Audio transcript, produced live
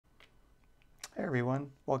Hey everyone,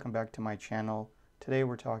 welcome back to my channel. Today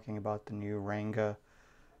we're talking about the new Ranga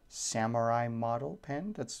Samurai model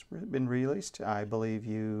pen that's been released. I believe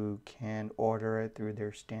you can order it through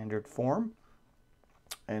their standard form,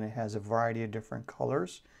 and it has a variety of different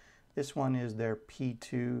colors. This one is their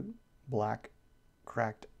P2 black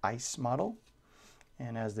cracked ice model,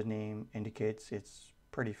 and as the name indicates, it's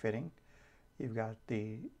pretty fitting. You've got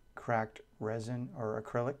the cracked resin or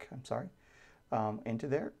acrylic, into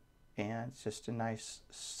there, and it's just a nice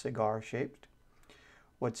cigar shaped.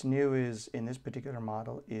 What's new is in this particular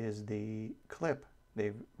model is the clip.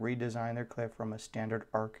 They've redesigned their clip from a standard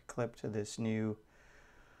arc clip to this new,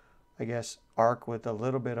 I guess, arc with a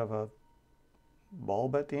little bit of a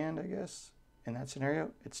bulb at the end, I guess, in that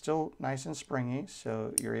scenario. It's still nice and springy,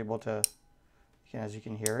 so you're able to, as you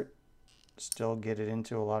can hear it, still get it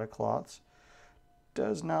into a lot of cloths.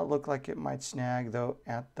 Does not look like it might snag though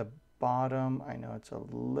at the bottom. I know it's a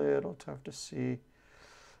little tough to see,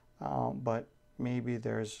 but maybe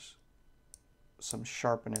there's some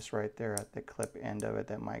sharpness right there at the clip end of it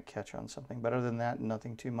that might catch on something. But other than that,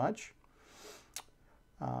 nothing too much.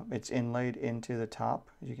 It's inlaid into the top.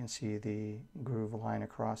 As you can see the groove line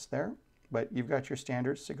across there. But you've got your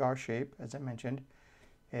standard cigar shape, as I mentioned.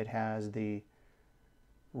 It has the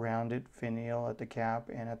rounded finial at the cap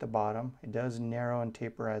and at the bottom. It does narrow and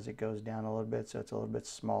taper as it goes down a little bit, so it's a little bit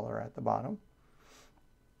smaller at the bottom.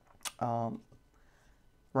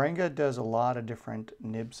 Ranga does a lot of different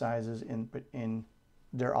nib sizes in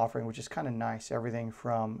their offering, which is kind of nice. Everything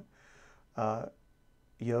from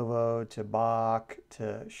Jowo to Bach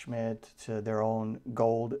to Schmidt to their own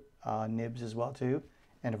gold nibs as well too,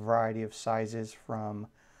 and a variety of sizes from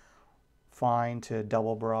fine to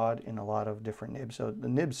double broad in a lot of different nibs. So the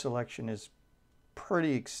nib selection is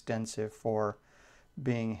pretty extensive for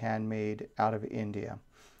being handmade out of India.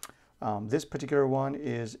 This particular one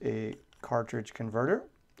is a cartridge converter,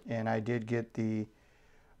 and I did get the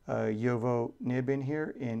Jowo nib in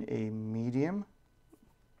here in a medium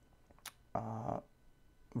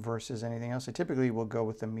versus anything else. I typically will go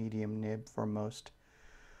with the medium nib for most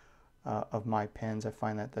of my pens. I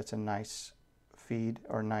find that that's a nice feed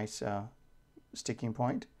or nice sticking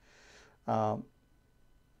point.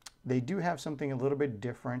 They do have something a little bit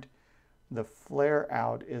different. The flare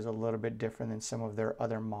out is a little bit different than some of their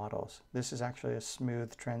other models. This is actually a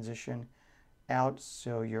smooth transition out,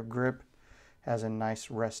 so your grip has a nice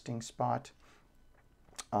resting spot,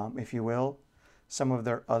 if you will. Some of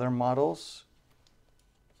their other models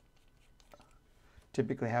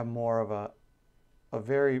typically have more of a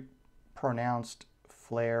very pronounced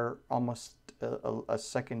flare, almost a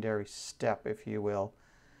secondary step, if you will,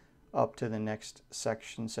 up to the next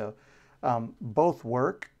section. So both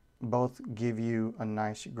work, both give you a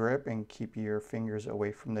nice grip and keep your fingers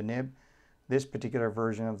away from the nib. This particular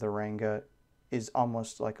version of the Ranga is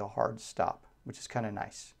almost like a hard stop, which is kind of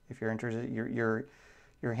nice. If you're interested,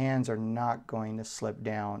 your hands are not going to slip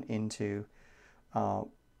down into the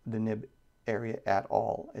nib area at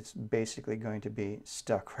all. It's basically going to be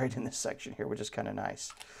stuck right in this section here, which is kind of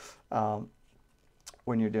nice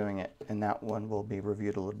when you're doing it, and that one will be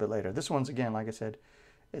reviewed a little bit later. This one's, again, like I said,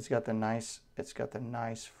 it's got the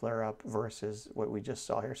nice flare up versus what we just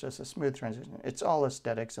saw here. So it's a smooth transition. It's all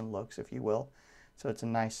aesthetics and looks, if you will. So it's a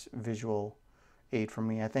nice visual aid for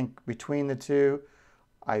me. I think between the two,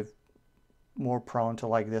 I'm more prone to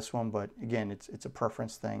like this one, but again, it's a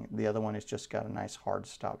preference thing. The other one has just got a nice hard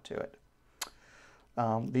stop to it.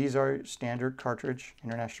 These are standard cartridge,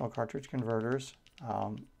 international cartridge converters.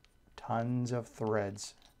 Tons of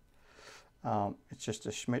threads. It's just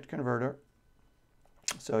a Schmidt converter,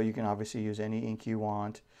 so you can obviously use any ink you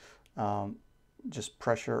want. Just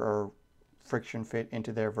pressure or friction fit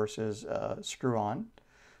into there versus screw on,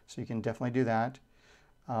 so you can definitely do that.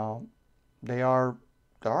 There are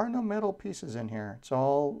no metal pieces in here. It's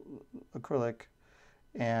all acrylic,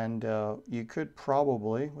 and you could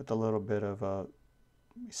probably, with a little bit of a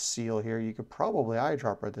seal here, you could probably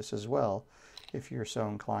eyedropper this as well if you're so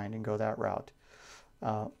inclined and go that route.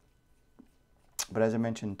 But as I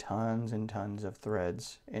mentioned, tons and tons of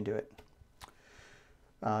threads into it.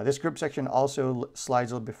 This grip section also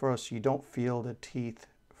slides a little bit further, so you don't feel the teeth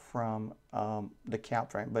from the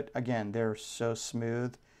cap frame. But again, they're so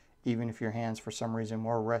smooth, even if your hands for some reason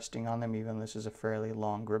were resting on them, even this is a fairly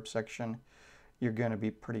long grip section, you're going to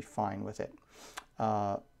be pretty fine with it.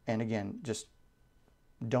 And again, just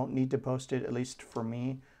don't need to post it, at least for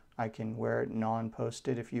me. I can wear it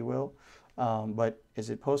non-posted, if you will. But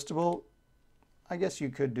is it postable? I guess you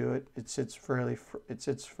could do it. It sits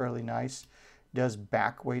fairly nice. It does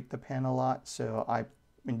back weight the pen a lot, so I,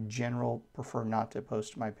 in general, prefer not to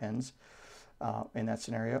post my pens in that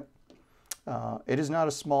scenario. It is not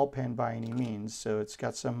a small pen by any means, so it's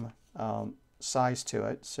got some size to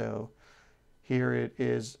it. So here it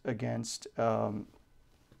is against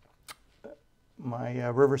my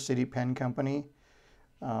River City Pen Company.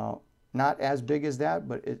 Not as big as that,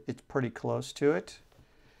 but it's pretty close to it.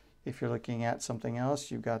 If you're looking at something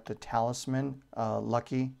else, you've got the Talisman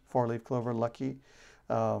Lucky, 4-leaf clover Lucky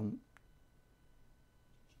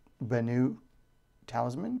Banu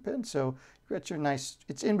Talisman pen. So you've got your nice,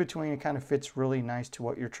 it's in between, it kind of fits really nice to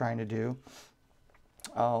what you're trying to do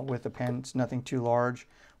with the pen. It's nothing too large.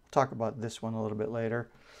 We'll talk about this one a little bit later.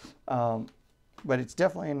 But it's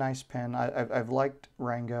definitely a nice pen. I've liked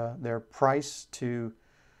Ranga. Their price to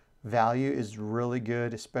value is really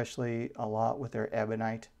good, especially a lot with their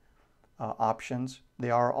ebonite options.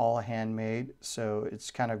 They are all handmade, so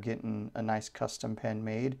it's kind of getting a nice custom pen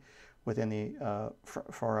made within the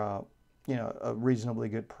for you know, a reasonably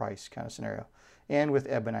good price kind of scenario, and with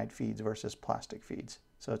ebonite feeds versus plastic feeds,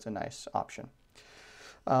 so it's a nice option.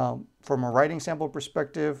 From a writing sample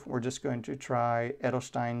perspective, we're just going to try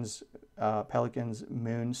Edelstein's Pelican's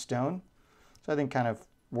Moonstone. So I think kind of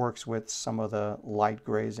works with some of the light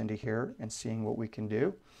grays into here and seeing what we can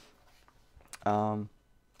do.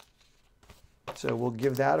 So we'll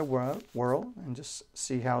give that a whirl and just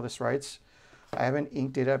see how this writes. I haven't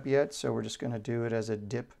inked it up yet, so we're just going to do it as a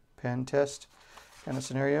dip pen test kind of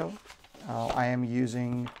scenario. I am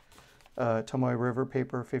using Tomoe River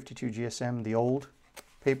paper 52 GSM, the old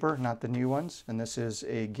paper, not the new ones. And this is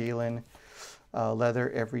a Galen leather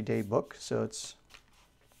everyday book, so it's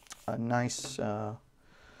a nice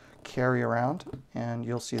carry around, and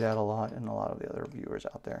you'll see that a lot in a lot of the other viewers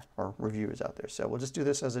out there, or reviewers out there. So we'll just do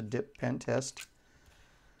this as a dip pen test.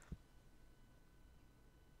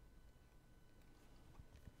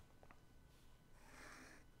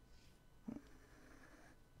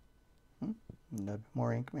 A little bit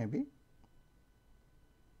more ink maybe.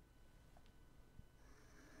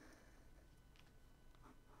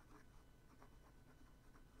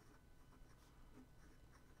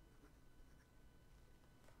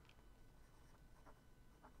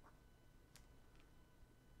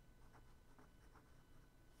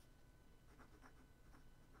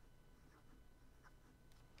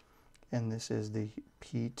 And this is the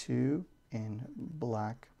P2 in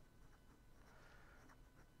black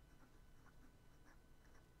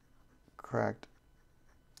cracked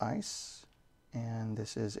ice, and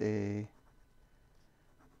this is a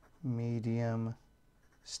medium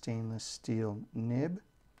stainless steel nib.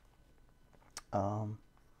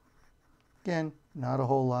 Again, not a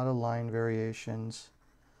whole lot of line variations.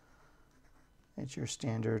 It's your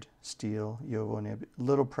standard steel Yovo nib.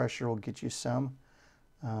 Little pressure will get you some.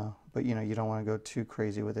 But you know, you don't want to go too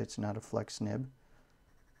crazy with it. It's not a flex nib.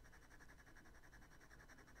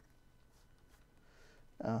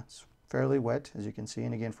 It's fairly wet, as you can see,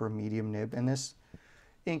 and again for a medium nib. And this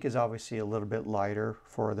ink is obviously a little bit lighter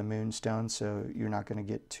for the Moonstone, so you're not going to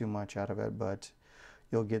get too much out of it, but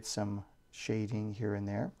you'll get some shading here and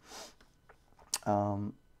there.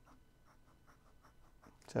 So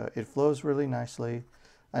it flows really nicely.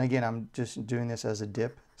 And again, I'm just doing this as a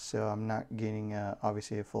dip, so I'm not getting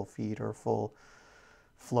obviously a full feed or a full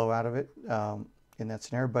flow out of it in that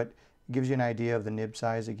scenario, but it gives you an idea of the nib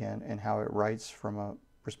size again and how it writes from a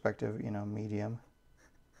perspective, you know, medium.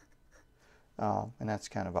 And that's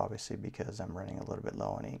kind of obviously because I'm running a little bit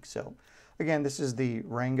low on ink. So again, this is the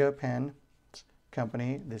Ranga Pen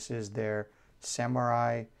Company. This is their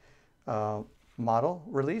Samurai model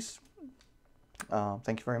release.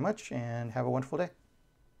 Thank you very much and have a wonderful day.